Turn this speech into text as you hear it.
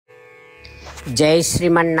Jai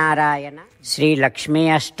Srimannarayana. Sri Lakshmi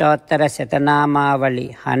Astottara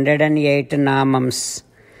Shatanamavali 108 Namams.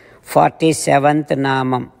 47th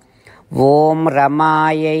Namam. Om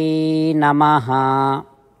Ramayai Namaha.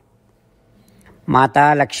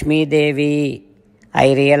 Mata Lakshmi Devi,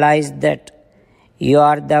 I realize that you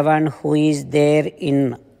are the one who is there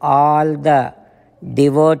in all the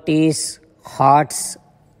devotees' hearts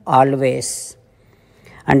always.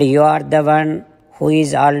 And you are the one who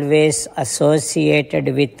is always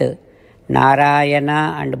associated with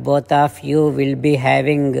Narayana, and both of you will be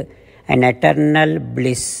having an eternal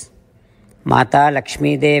bliss. Mata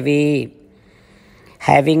Lakshmi Devi,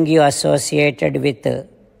 having you associated with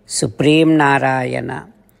Supreme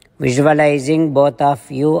Narayana, visualizing both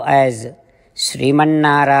of you as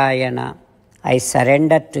Srimannarayana, I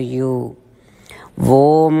surrender to you.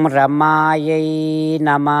 Om Ramayai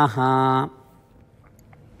Namaha.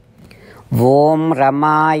 Om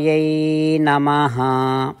Ramayai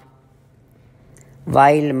Namaha.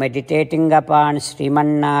 While meditating upon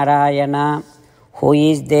Srimannarayana, who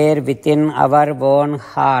is there within our own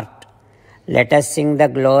heart, let us sing the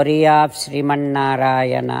glory of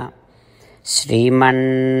Srimannarayana.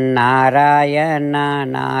 Srimannarayana,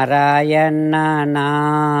 Narayana,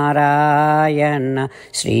 Narayana,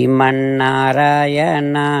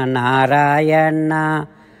 Srimannarayana, Narayana,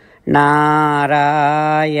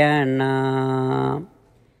 Narayana.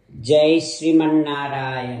 Jai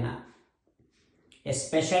Srimannarayana. A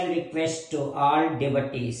special request to all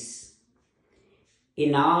devotees.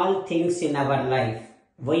 In all things in our life,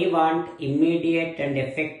 we want immediate and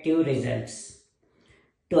effective results.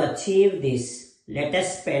 To achieve this, let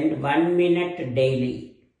us spend 1 minute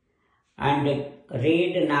daily and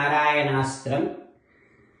read Narayanastram.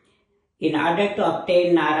 In order to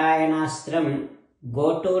obtain Narayanastram,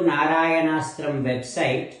 go to Narayanastram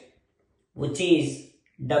website, which is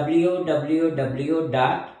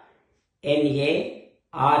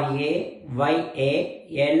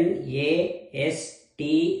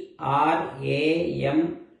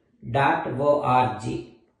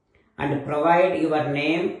and provide your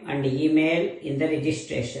name and email in the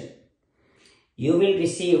registration. You will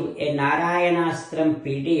receive a Narayanastram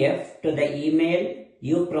PDF to the email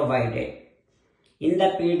you provided. In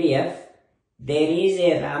the PDF, there is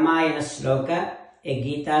a Ramayana Sloka, a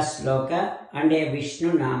Gita Sloka, and a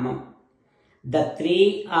Vishnu Namam. The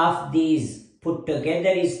three of these put together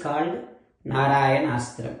is called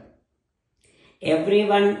Narayanastram.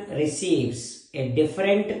 Everyone receives a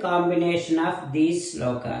different combination of these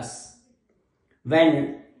slokas.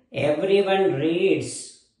 When everyone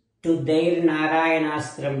reads to their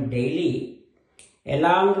Narayanastram daily,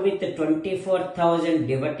 along with 24,000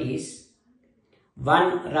 devotees,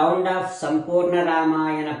 one round of Sampurna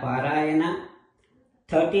Ramayana Parayana,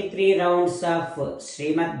 33 rounds of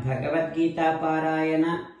Srimad Bhagavad Gita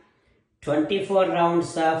Parayana, 24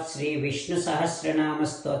 rounds of Sri Vishnu Sahasranama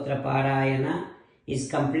Stotra Parayana is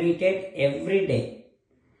completed every day.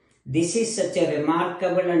 This is such a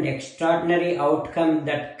remarkable and extraordinary outcome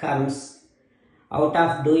that comes out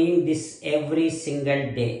of doing this every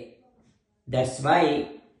single day. That's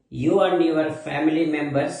why you and your family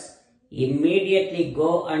members immediately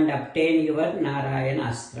go and obtain your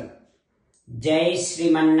Narayanastram. Jai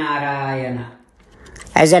Srimannarayana.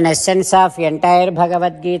 As an essence of entire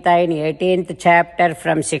Bhagavad Gita in 18th chapter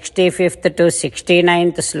from 65th to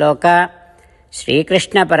 69th sloka, Sri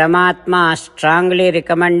Krishna Paramatma strongly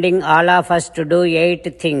recommending all of us to do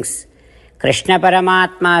 8 things. Krishna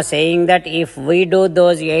Paramatma saying that if we do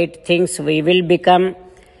those 8 things, we will become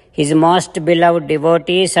His most beloved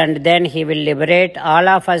devotees, and then He will liberate all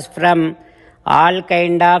of us from all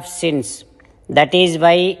kind of sins. That is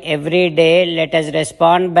why every day let us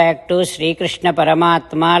respond back to Sri Krishna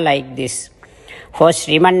Paramatma like this. O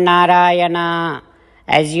Srimannarayana,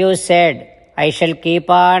 as you said, I shall keep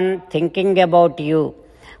on thinking about you.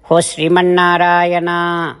 O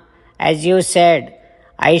Srimannarayana, as you said,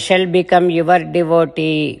 I shall become your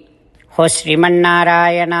devotee. O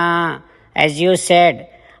Srimannarayana, as you said,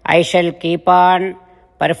 I shall keep on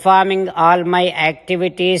performing all my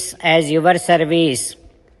activities as your service.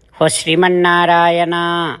 O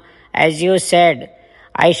Srimannarayana, as you said,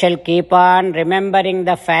 I shall keep on remembering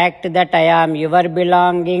the fact that I am your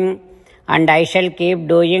belonging, and I shall keep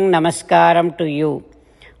doing namaskaram to you.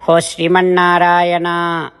 O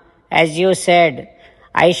Srimannarayana, as you said,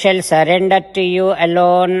 I shall surrender to you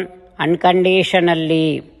alone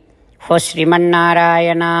unconditionally. O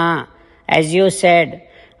Srimannarayana, as you said,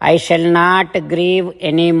 I shall not grieve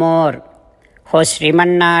anymore. O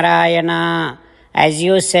Srimannarayana, as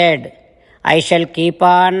you said, I shall keep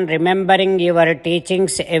on remembering your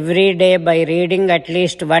teachings every day by reading at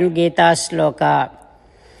least one Gita sloka.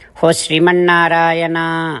 O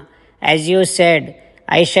Srimannarayana, as you said,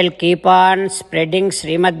 I shall keep on spreading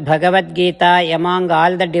Srimad Bhagavad Gita among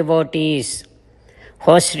all the devotees.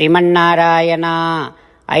 O Srimannarayana,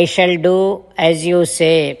 I shall do as you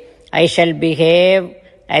say. I shall behave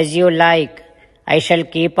as you like. I shall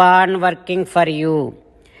keep on working for you.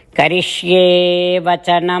 Karishye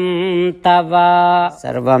vachanam tava.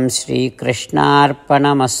 Sarvam Shri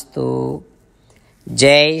Krishnarpanamastu.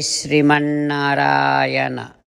 Jai Srimannarayana.